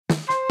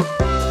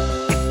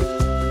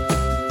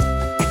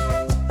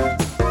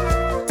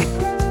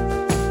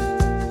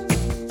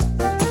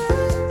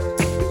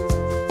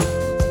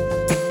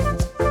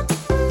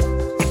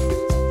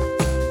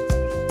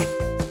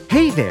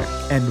there,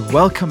 and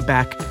welcome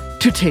back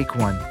to Take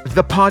One,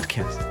 the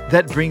podcast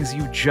that brings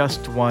you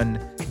just one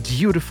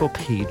beautiful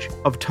page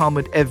of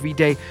Talmud every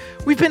day.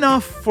 We've been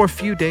off for a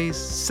few days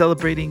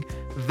celebrating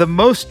the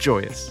most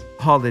joyous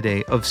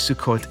holiday of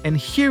Sukkot, and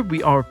here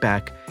we are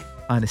back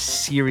on a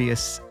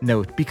serious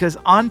note, because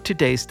on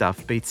today's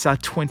daf,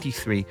 Beitzah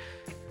 23,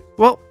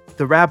 well,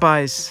 the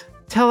rabbis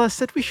tell us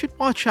that we should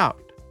watch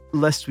out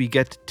lest we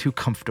get too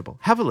comfortable.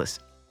 Have a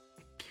listen.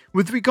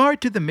 With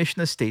regard to the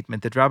Mishnah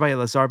statement that Rabbi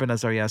Elazar ben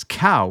Azariah's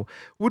cow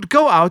would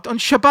go out on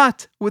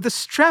Shabbat with a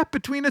strap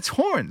between its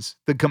horns,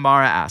 the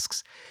Gemara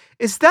asks,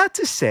 is that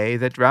to say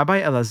that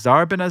Rabbi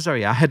Elazar ben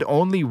Azariah had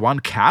only one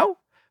cow?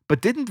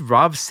 But didn't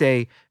Rav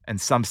say, and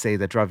some say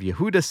that Rav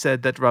Yehuda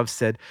said that Rav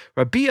said,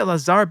 Rabbi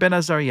Elazar ben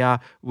Azariah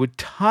would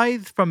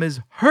tithe from his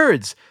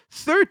herds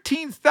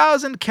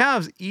 13,000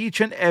 calves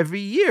each and every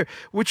year,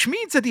 which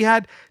means that he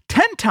had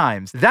 10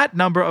 times that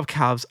number of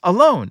calves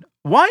alone.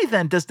 Why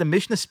then does the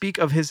Mishnah speak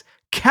of his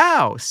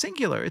cow,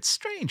 singular? It's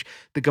strange.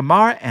 The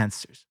Gemara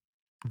answers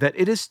that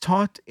it is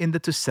taught in the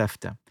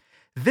Tosefta.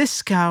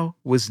 This cow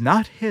was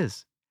not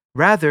his.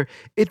 Rather,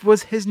 it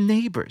was his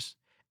neighbor's.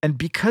 And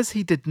because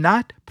he did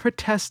not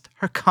protest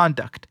her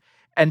conduct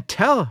and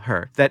tell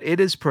her that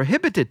it is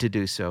prohibited to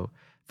do so,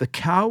 the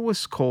cow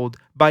was called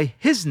by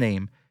his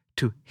name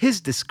to his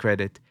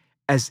discredit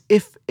as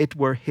if it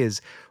were his.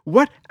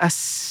 What a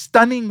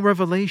stunning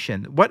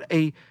revelation. What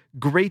a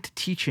great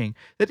teaching,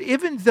 that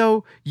even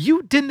though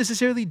you didn't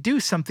necessarily do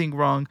something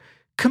wrong,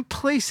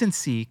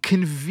 complacency,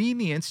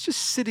 convenience,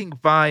 just sitting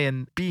by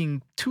and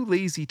being too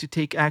lazy to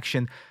take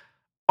action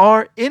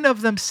are in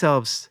of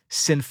themselves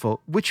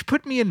sinful, which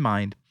put me in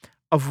mind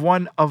of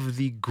one of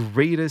the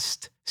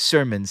greatest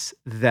sermons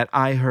that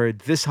I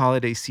heard this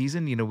holiday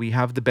season. You know, we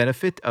have the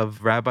benefit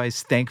of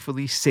rabbis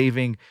thankfully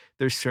saving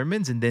their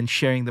sermons and then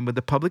sharing them with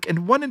the public.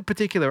 And one in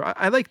particular,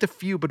 I liked a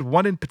few, but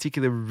one in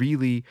particular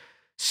really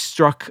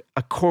struck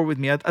a chord with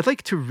me. I'd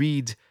like to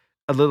read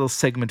a little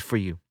segment for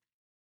you.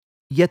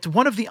 Yet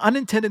one of the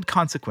unintended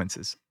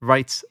consequences,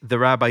 writes the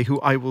rabbi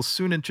who I will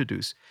soon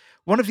introduce,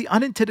 one of the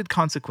unintended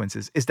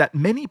consequences is that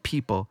many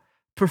people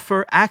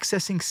prefer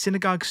accessing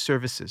synagogue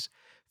services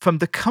from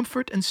the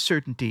comfort and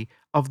certainty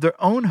of their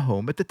own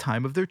home at the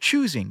time of their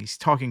choosing. He's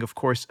talking, of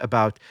course,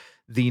 about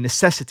the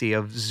necessity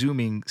of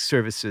Zooming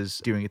services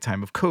during a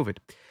time of COVID.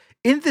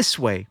 In this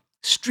way,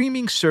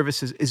 streaming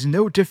services is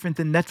no different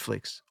than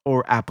Netflix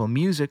or Apple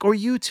Music or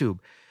YouTube.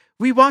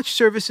 We watch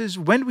services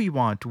when we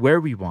want, where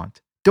we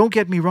want. Don't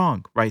get me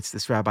wrong, writes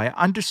this rabbi.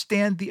 I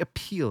understand the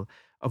appeal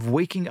of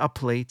waking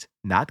up late,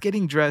 not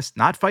getting dressed,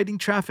 not fighting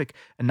traffic,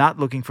 and not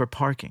looking for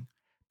parking.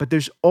 But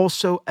there's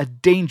also a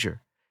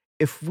danger.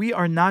 If we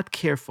are not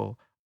careful,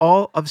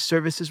 all of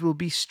services will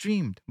be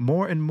streamed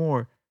more and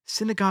more.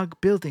 Synagogue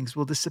buildings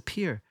will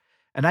disappear.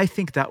 And I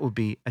think that will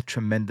be a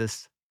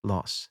tremendous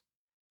loss.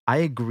 I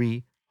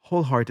agree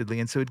wholeheartedly,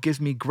 and so it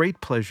gives me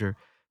great pleasure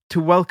to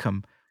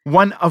welcome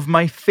one of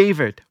my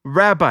favorite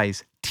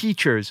rabbis,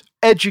 teachers,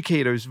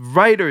 educators,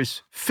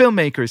 writers,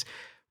 filmmakers,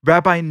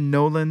 Rabbi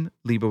Nolan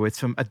Leibowitz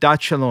from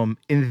Adat Shalom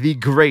in the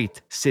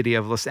great city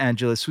of Los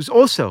Angeles, who's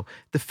also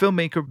the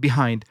filmmaker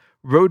behind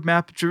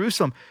Roadmap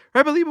Jerusalem.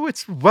 Rabbi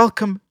Leibowitz,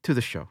 welcome to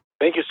the show.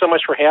 Thank you so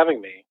much for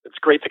having me. It's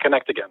great to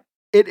connect again.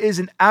 It is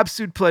an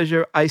absolute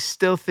pleasure. I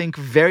still think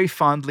very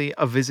fondly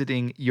of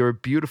visiting your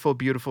beautiful,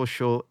 beautiful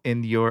shul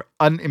in your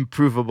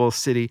unimprovable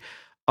city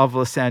of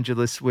Los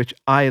Angeles, which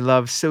I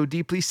love so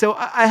deeply. So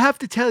I have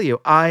to tell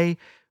you, I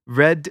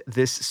read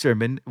this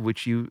sermon,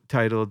 which you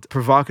titled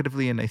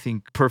provocatively and I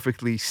think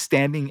perfectly,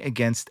 Standing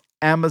Against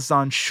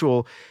Amazon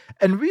Shul,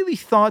 and really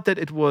thought that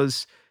it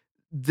was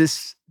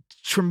this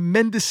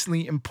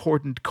tremendously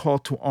important call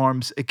to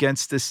arms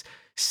against this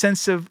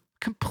sense of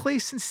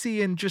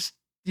complacency and just,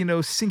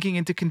 sinking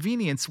into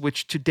convenience,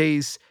 which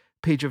today's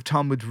page of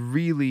Talmud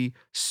really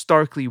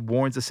starkly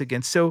warns us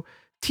against. So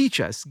teach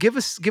us, give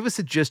us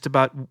a gist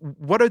about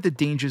what are the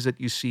dangers that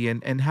you see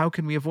and how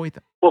can we avoid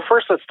them? Well,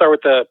 first let's start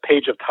with the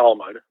page of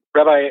Talmud.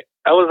 Rabbi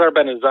Elazar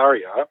ben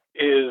Azariah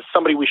is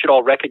somebody we should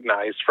all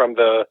recognize from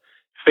the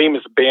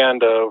famous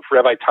band of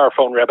Rabbi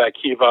Tarfon, Rabbi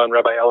Akiva, and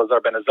Rabbi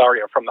Elazar ben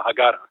Azariah from the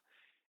Haggadah.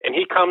 And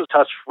he comes to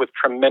us with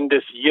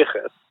tremendous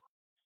yichus.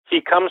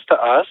 He comes to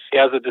us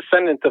as a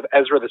descendant of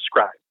Ezra the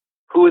scribe,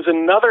 who is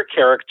another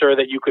character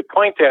that you could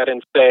point at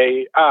and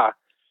say,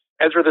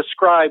 Ezra the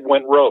scribe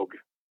went rogue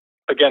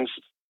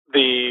against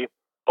the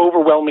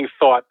overwhelming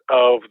thought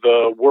of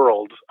the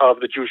world, of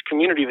the Jewish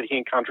community that he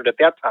encountered at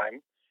that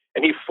time,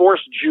 and he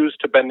forced Jews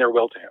to bend their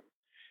will to him.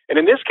 And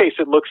in this case,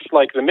 it looks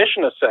like the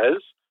Mishnah says,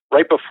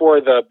 right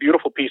before the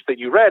beautiful piece that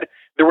you read,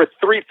 there were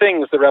three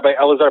things that Rabbi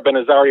Elazar ben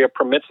Azariah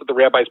permits that the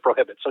rabbis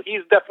prohibit. So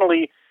he's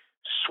definitely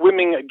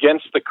swimming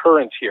against the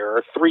current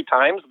here 3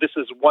 times. This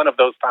is one of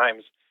those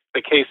times,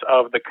 the case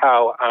of the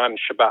cow on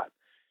Shabbat.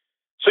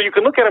 So you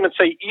can look at him and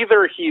say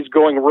either he's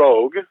going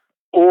rogue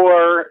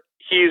or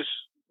he's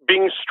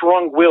being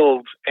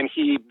strong-willed and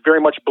he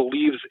very much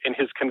believes in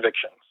his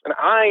convictions. And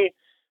I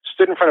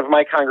stood in front of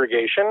my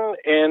congregation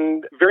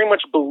and very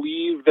much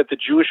believe that the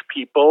Jewish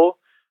people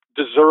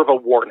deserve a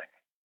warning.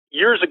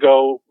 years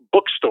ago,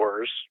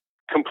 bookstores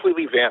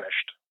completely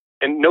vanished,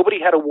 and nobody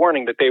had a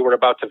warning that they were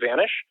about to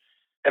vanish.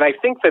 And I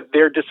think that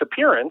their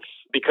disappearance,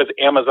 because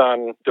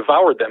Amazon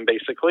devoured them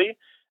basically,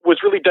 was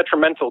really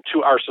detrimental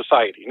to our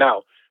society.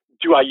 Now,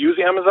 do I use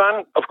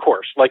Amazon? Of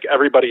course, like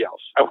everybody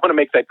else. I want to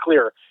make that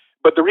clear.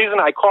 But the reason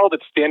I called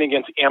it Standing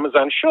Against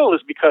Amazon Shill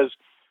is because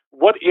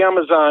what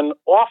Amazon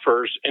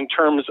offers in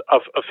terms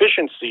of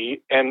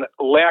efficiency and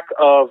lack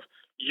of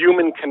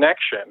human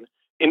connection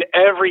in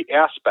every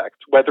aspect,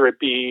 whether it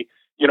be,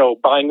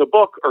 buying a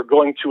book or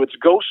going to its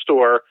Go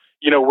store,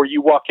 where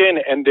you walk in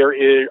and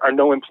are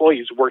no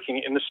employees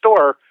working in the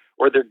store,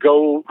 or their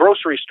Go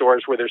grocery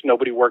stores where there's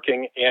nobody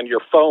working and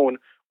your phone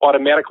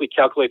automatically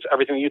calculates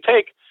everything you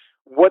take.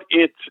 What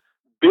it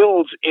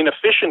builds in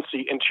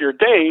efficiency into your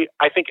day,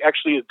 I think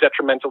actually is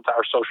detrimental to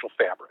our social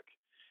fabric.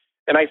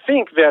 And I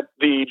think that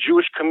the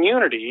Jewish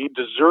community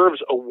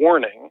deserves a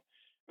warning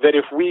that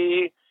if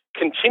we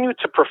continue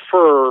to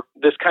prefer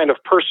this kind of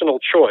personal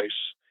choice,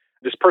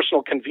 this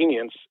personal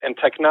convenience and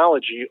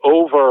technology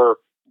over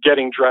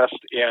getting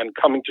dressed and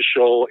coming to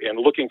shul and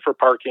looking for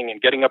parking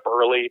and getting up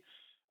early,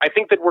 I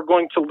think that we're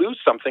going to lose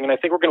something. And I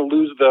think we're going to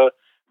lose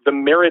the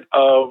merit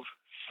of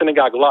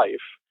synagogue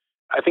life.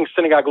 I think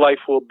synagogue life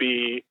will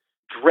be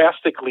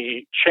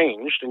drastically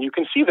changed, and you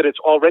can see that it's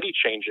already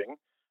changing.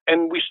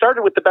 And we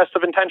started with the best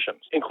of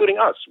intentions, including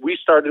us. We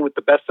started with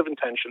the best of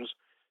intentions,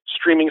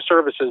 streaming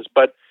services,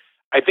 but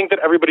I think that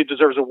everybody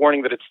deserves a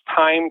warning that it's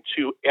time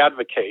to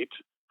advocate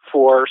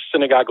for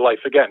synagogue life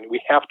again.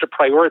 We have to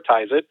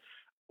prioritize it,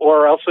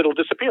 or else it'll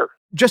disappear.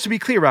 Just to be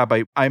clear,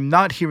 Rabbi, I'm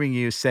not hearing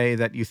you say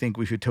that you think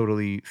we should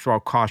totally throw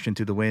caution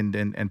to the wind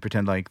and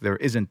pretend like there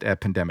isn't a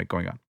pandemic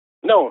going on.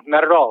 No,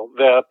 not at all.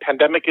 The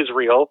pandemic is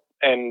real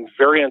and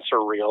variants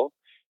are real.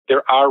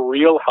 There are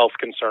real health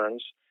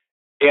concerns.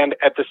 And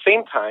at the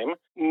same time,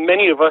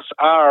 many of us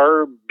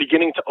are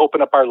beginning to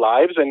open up our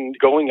lives and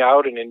going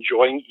out and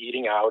enjoying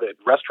eating out at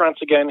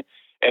restaurants again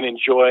and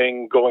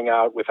enjoying going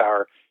out with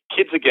our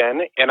kids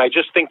again. And I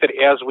just think that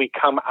as we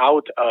come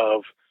out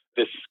of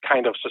this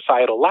kind of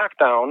societal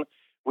lockdown,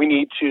 we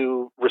need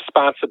to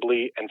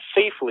responsibly and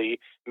safely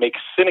make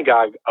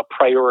synagogue a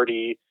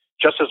priority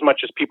just as much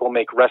as people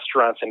make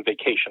restaurants and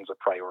vacations a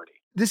priority.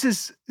 This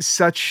is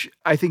such,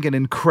 I think, an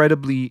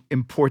incredibly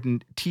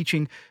important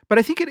teaching, but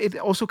I think it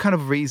also kind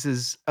of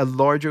raises a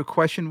larger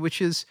question,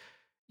 which is,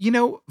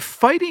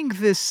 fighting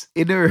this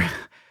inner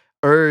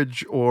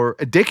urge or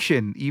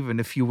addiction, even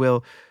if you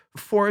will,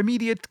 for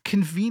immediate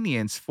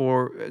convenience,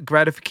 for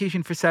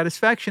gratification, for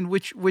satisfaction,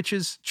 which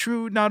is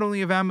true not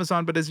only of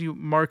Amazon, but as you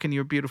mark in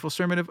your beautiful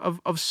sermon,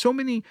 of so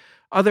many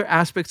other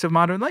aspects of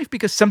modern life,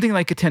 because something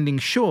like attending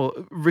shul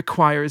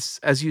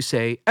requires, as you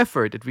say,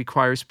 effort. It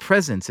requires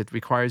presence. It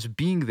requires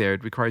being there.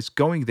 It requires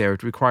going there.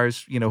 It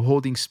requires,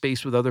 holding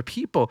space with other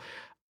people.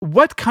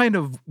 What kind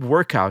of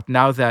workout,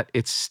 now that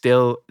it's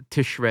still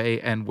Tishrei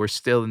and we're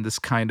still in this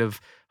kind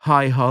of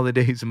high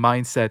holidays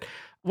mindset,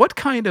 what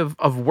kind of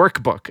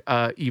workbook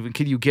even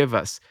can you give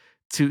us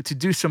to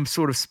do some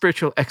sort of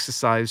spiritual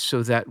exercise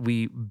so that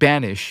we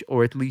banish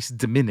or at least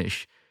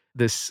diminish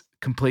this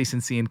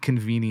complacency and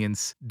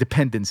convenience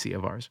dependency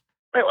of ours?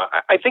 Right. Well,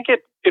 I think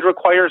it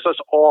requires us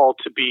all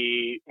to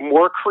be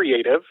more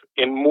creative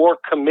and more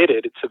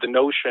committed to the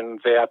notion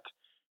that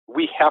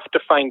we have to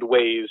find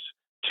ways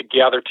to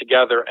gather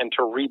together and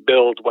to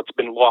rebuild what's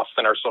been lost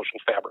in our social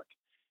fabric.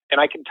 And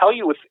I can tell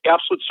you with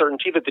absolute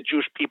certainty that the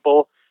Jewish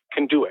people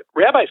can do it.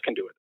 Rabbis can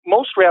do it.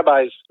 Most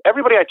rabbis,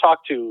 everybody I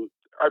talk to,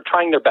 are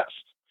trying their best.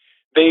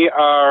 They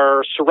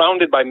are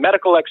surrounded by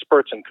medical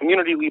experts and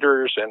community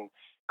leaders and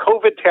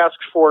COVID task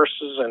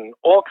forces and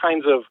all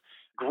kinds of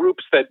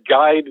groups that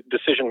guide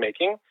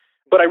decision-making.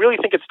 But I really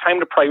think it's time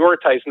to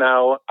prioritize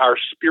now our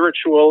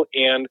spiritual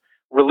and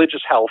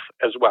religious health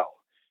as well.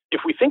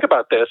 If we think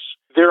about this,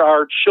 there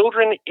are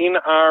children in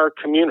our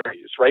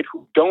communities, right,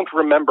 who don't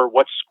remember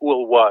what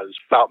school was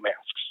without masks.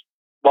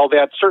 While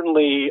that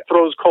certainly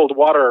throws cold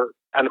water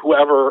on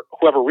whoever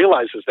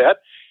realizes that,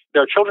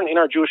 there are children in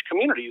our Jewish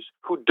communities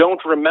who don't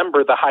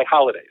remember the high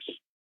holidays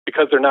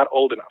because they're not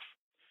old enough,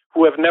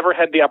 who have never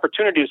had the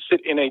opportunity to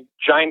sit in a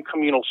giant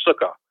communal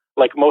sukkah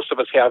like most of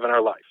us have in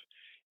our life.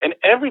 And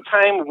every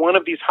time one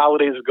of these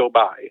holidays go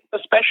by,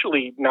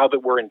 especially now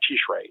that we're in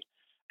Tishrei,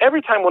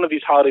 every time one of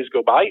these holidays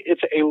go by,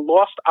 it's a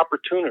lost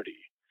opportunity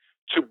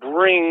to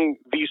bring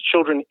these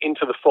children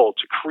into the fold,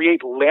 to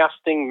create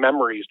lasting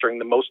memories during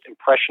the most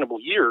impressionable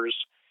years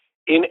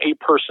in a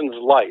person's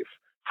life,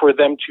 for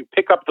them to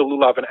pick up the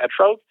lulav and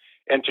etrog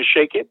and to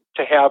shake it,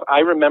 to have, I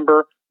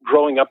remember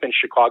growing up in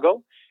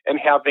Chicago and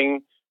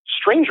having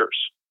strangers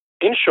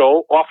in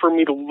shul offer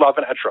me the lulav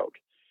and etrog.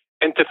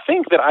 And to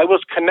think that I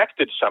was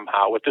connected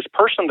somehow with this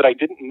person that I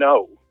didn't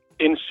know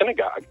in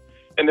synagogue,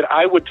 and that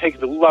I would take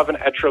the lulav and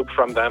etrog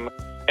from them,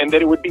 and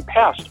that it would be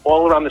passed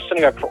all around the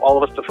synagogue for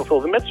all of us to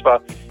fulfill the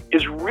mitzvah,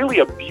 is really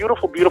a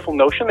beautiful, beautiful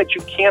notion that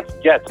you can't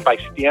get by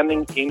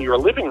standing in your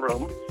living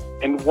room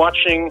and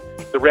watching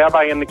the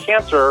rabbi and the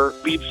cantor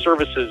lead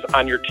services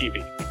on your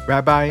TV.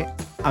 Rabbi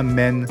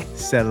Amen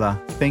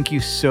Selah. Thank you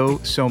so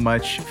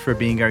much for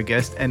being our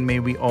guest, and may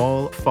we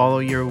all follow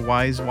your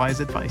wise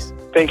advice.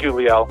 Thank you,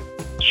 Liel.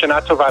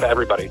 Shana Tova to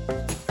everybody.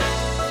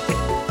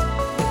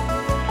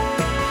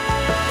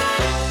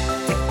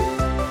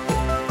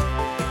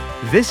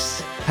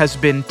 This has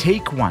been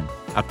Take One,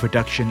 a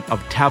production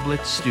of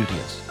Tablet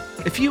Studios.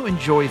 If you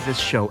enjoy this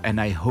show,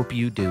 and I hope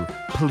you do,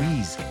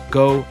 please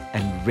go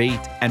and rate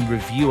and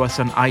review us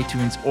on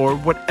iTunes or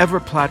whatever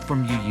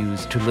platform you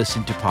use to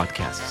listen to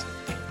podcasts.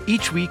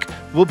 Each week,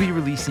 we'll be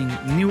releasing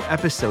new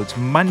episodes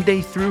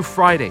Monday through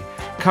Friday,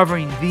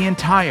 covering the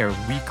entire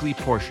weekly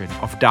portion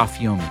of Daf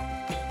Yomi.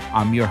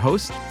 I'm your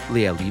host,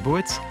 Liel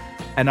Leibowitz,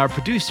 and our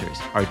producers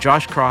are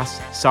Josh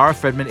Cross, Sarah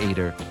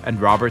Fredman-Ader,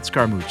 and Robert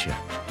Scaramuccia.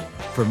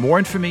 For more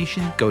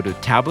information, go to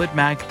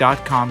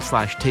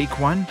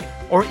tabletmag.com/takeone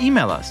or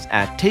email us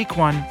at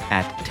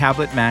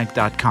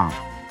takeone@tabletmag.com.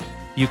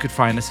 You could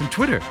find us on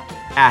Twitter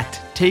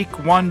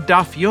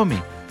 @TakeOneDafYomi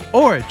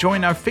or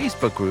join our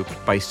Facebook group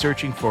by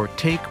searching for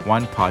Take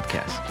One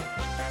Podcast.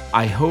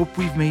 I hope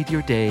we've made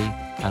your day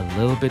a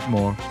little bit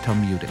more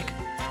Talmudic,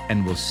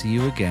 and we'll see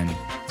you again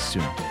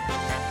soon.